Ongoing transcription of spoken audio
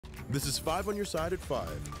This is 5 on your side at 5.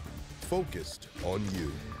 Focused on you.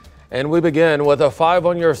 And we begin with a 5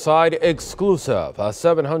 on your side exclusive, a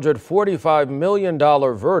 $745 million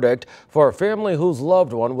verdict for a family whose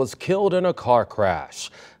loved one was killed in a car crash.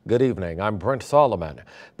 Good evening, I'm Brent Solomon.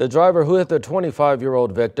 The driver who hit the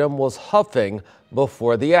 25-year-old victim was huffing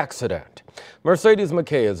before the accident. Mercedes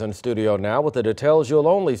McKay is in studio now with the details you'll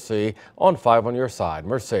only see on 5 on your side.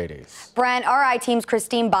 Mercedes. Brent, RI Team's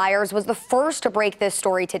Christine Byers was the first to break this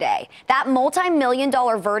story today. That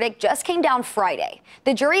multi-million-dollar verdict just came down Friday.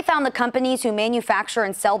 The jury found the companies who manufacture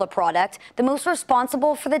and sell the product the most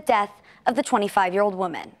responsible for the death of the 25-year-old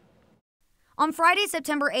woman. On Friday,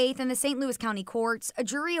 September 8th, in the St. Louis County Courts, a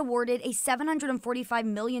jury awarded a $745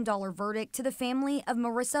 million verdict to the family of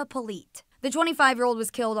Marissa Polite. The 25-year-old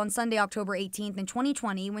was killed on Sunday, October 18th in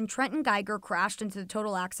 2020 when Trenton Geiger crashed into the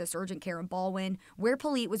Total Access Urgent Care in Baldwin, where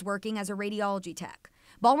Polite was working as a radiology tech.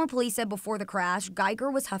 Baldwin police said before the crash,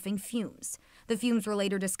 Geiger was huffing fumes. The fumes were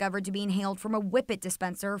later discovered to be inhaled from a Whippet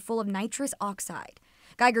dispenser full of nitrous oxide.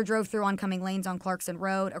 Geiger drove through oncoming lanes on Clarkson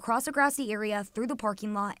Road, across a grassy area, through the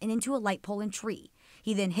parking lot, and into a light pole and tree.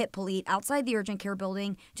 He then hit Polite outside the urgent care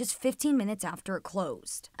building just 15 minutes after it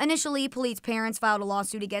closed. Initially, Polite's parents filed a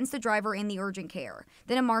lawsuit against the driver and the urgent care.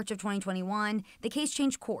 Then in March of 2021, the case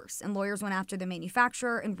changed course, and lawyers went after the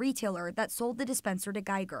manufacturer and retailer that sold the dispenser to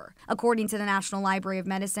Geiger. According to the National Library of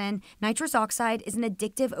Medicine, nitrous oxide is an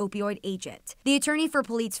addictive opioid agent. The attorney for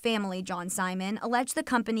Polite's family, John Simon, alleged the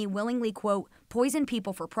company willingly, quote, poisoned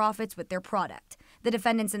people for profits with their product. The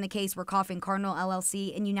defendants in the case were Coffin Cardinal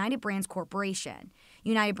LLC and United Brands Corporation.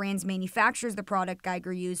 United Brands manufactures the product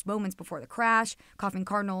Geiger used moments before the crash. Coffin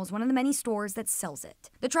Cardinal is one of the many stores that sells it.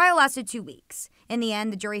 The trial lasted 2 weeks. In the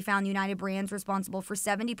end, the jury found United Brands responsible for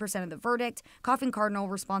 70% of the verdict, Coffin Cardinal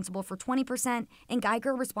responsible for 20%, and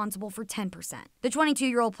Geiger responsible for 10%. The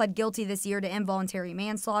 22-year-old pled guilty this year to involuntary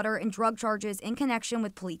manslaughter and drug charges in connection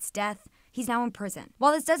with Polite's death. He's now in prison.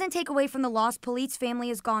 While this doesn't take away from the loss Polite's family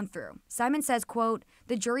has gone through, Simon says, quote,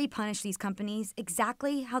 the jury punished these companies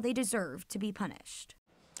exactly how they deserve to be punished.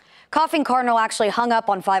 Coffin Cardinal actually hung up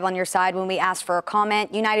on 5 on your side when we asked for a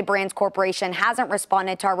comment. United Brands Corporation hasn't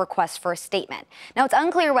responded to our request for a statement. Now, it's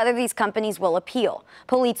unclear whether these companies will appeal.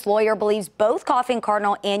 Polite's lawyer believes both Coffin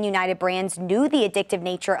Cardinal and United Brands knew the addictive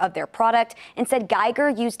nature of their product and said Geiger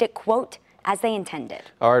used it, quote, as they intended.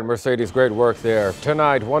 All right, Mercedes, great work there.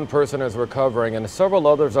 Tonight, one person is recovering and several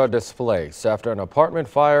others are displaced after an apartment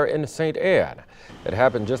fire in St. Anne. It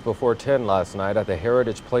happened just before 10 last night at the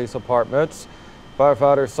Heritage Place Apartments.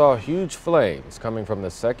 Firefighters saw huge flames coming from the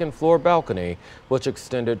second-floor balcony, which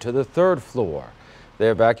extended to the third floor. They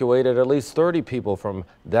evacuated at least 30 people from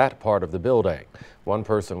that part of the building. One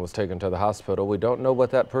person was taken to the hospital. We don't know what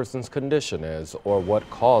that person's condition is or what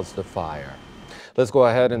caused the fire. Let's go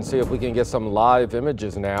ahead and see if we can get some live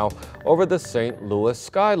images now over the St. Louis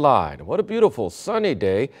skyline. What a beautiful sunny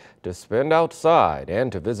day to spend outside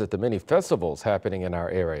and to visit the many festivals happening in our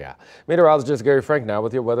area. Meteorologist Gary Frank now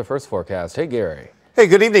with your weather first forecast. Hey, Gary. Hey,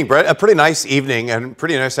 good evening, Brett. A pretty nice evening and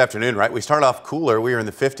pretty nice afternoon, right? We started off cooler. We were in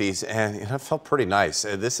the 50s and it felt pretty nice.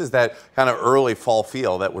 This is that kind of early fall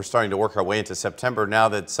feel that we're starting to work our way into September now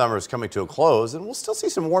that summer is coming to a close. And we'll still see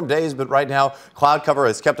some warm days, but right now cloud cover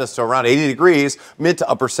has kept us to around 80 degrees, mid to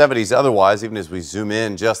upper 70s otherwise. Even as we zoom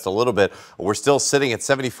in just a little bit, we're still sitting at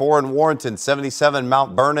 74 in Warrenton, 77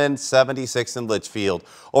 Mount Vernon, 76 in Litchfield.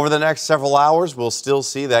 Over the next several hours, we'll still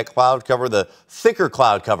see that cloud cover, the thicker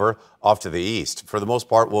cloud cover, off to the east. For the most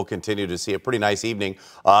part, we'll continue to see a pretty nice evening.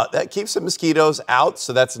 That keeps the mosquitoes out,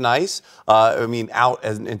 so that's nice. I mean, out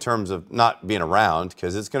as in terms of not being around,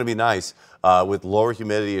 because it's going to be nice with lower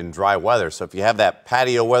humidity and dry weather. So if you have that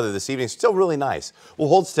patio weather this evening, it's still really nice. We'll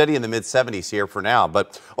hold steady in the mid-70s here for now,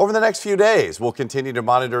 but over the next few days, we'll continue to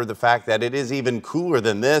monitor the fact that it is even cooler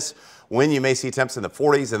than this, when you may see temps in the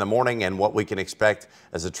 40s in the morning and what we can expect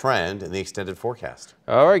as a trend in the extended forecast.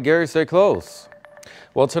 All right, Gary, stay close.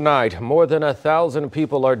 Well, tonight, more than 1,000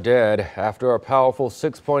 people are dead after a powerful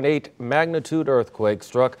 6.8 magnitude earthquake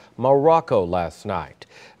struck Morocco last night.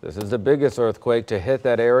 This is the biggest earthquake to hit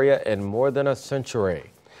that area in more than a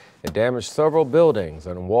century. It damaged several buildings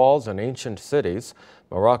and walls in ancient cities.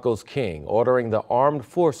 Morocco's king ordering the armed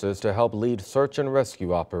forces to help lead search and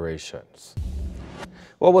rescue operations.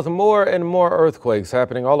 Well, with more and more earthquakes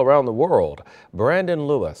happening all around the world, Brandon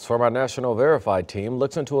Lewis from our National Verified team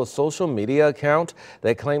looks into a social media account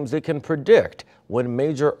that claims it can predict when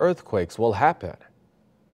major earthquakes will happen.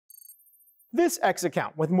 This X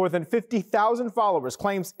account with more than 50,000 followers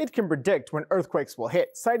claims it can predict when earthquakes will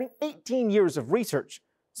hit, citing 18 years of research.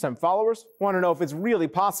 Some followers want to know if it's really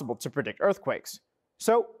possible to predict earthquakes.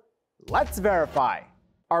 So let's verify.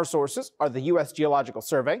 Our sources are the U.S. Geological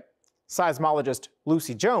Survey, seismologist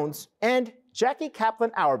Lucy Jones, and Jackie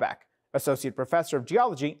Kaplan-Auerbach, Associate Professor of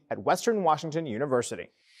Geology at Western Washington University.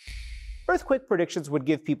 Earthquake predictions would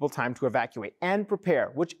give people time to evacuate and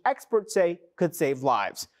prepare, which experts say could save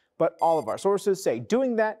lives. But all of our sources say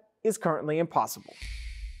doing that is currently impossible.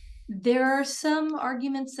 There are some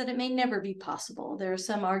arguments that it may never be possible. There are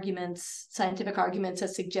some arguments, scientific arguments, that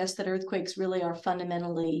suggest that earthquakes really are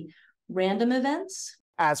fundamentally random events.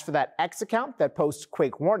 As for that X account that posts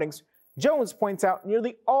quake warnings, Jones points out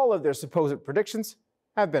nearly all of their supposed predictions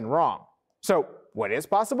have been wrong. So, what is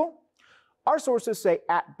possible? Our sources say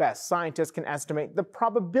at best scientists can estimate the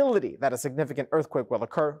probability that a significant earthquake will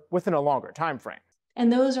occur within a longer time frame.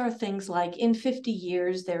 And those are things like in 50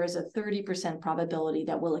 years, there is a 30% probability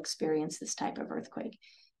that we'll experience this type of earthquake.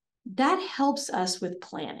 That helps us with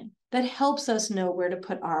planning. That helps us know where to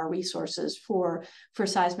put our resources for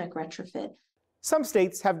seismic retrofit. Some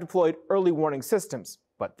states have deployed early warning systems,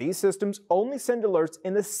 but these systems only send alerts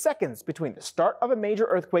in the seconds between the start of a major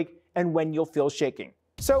earthquake and when you'll feel shaking.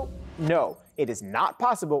 So, no, it is not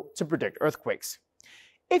possible to predict earthquakes.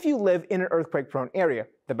 If you live in an earthquake-prone area,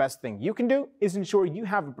 the best thing you can do is ensure you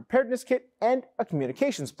have a preparedness kit and a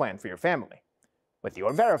communications plan for your family. With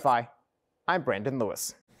your Verify, I'm Brandon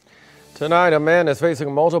Lewis. Tonight, a man is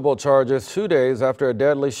facing multiple charges 2 days after a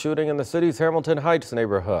deadly shooting in the city's Hamilton Heights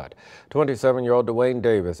neighborhood. 27-year-old Dwayne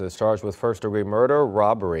Davis is charged with first-degree murder,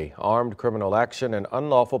 robbery, armed criminal action, and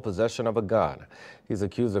unlawful possession of a gun. He's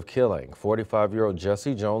accused of killing 45-year-old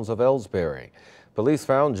Jesse Jones of Ellsbury. Police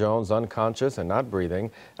found Jones unconscious and not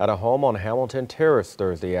breathing at a home on Hamilton Terrace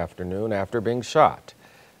Thursday afternoon after being shot.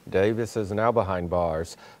 Davis is now behind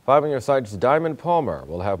bars. 5 on your Sight's Diamond Palmer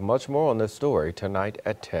will have much more on this story tonight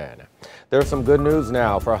at 10. There's some good news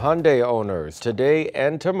now for Hyundai owners. Today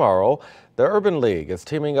and tomorrow, the Urban League is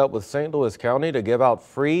teaming up with St. Louis County to give out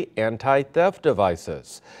free anti-theft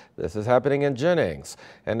devices. This is happening in Jennings,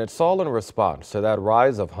 and it's all in response to that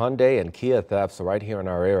rise of Hyundai and Kia thefts right here in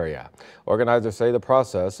our area. Organizers say the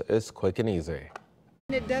process is quick and easy.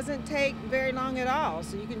 It doesn't take very long at all,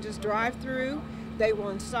 so you can just drive through. They will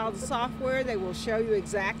install the software, they will show you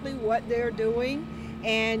exactly what they're doing,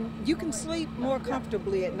 and you can sleep more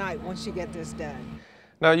comfortably at night once you get this done.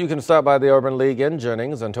 Now you can stop by the Urban League in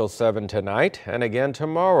Jennings until 7 tonight and again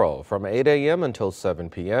tomorrow from 8 a.m. until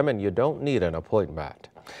 7 p.m. and you don't need an appointment.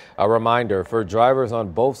 A reminder for drivers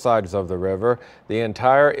on both sides of the river, the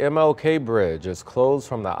entire MLK Bridge is closed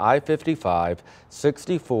from the I-55,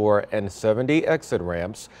 64, and 70 exit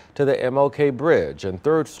ramps to the MLK Bridge and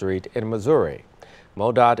 3rd Street in Missouri.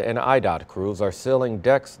 MoDOT and IDOT crews are sealing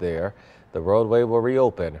decks there. The roadway will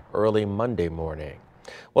reopen early Monday morning.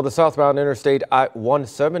 Well, the southbound Interstate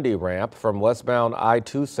I-170 ramp from westbound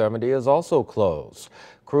I-270 is also closed.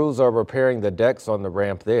 Crews are repairing the decks on the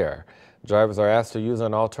ramp there. Drivers are asked to use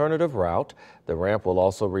an alternative route. The ramp will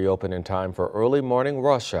also reopen in time for early morning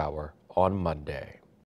rush hour on Monday.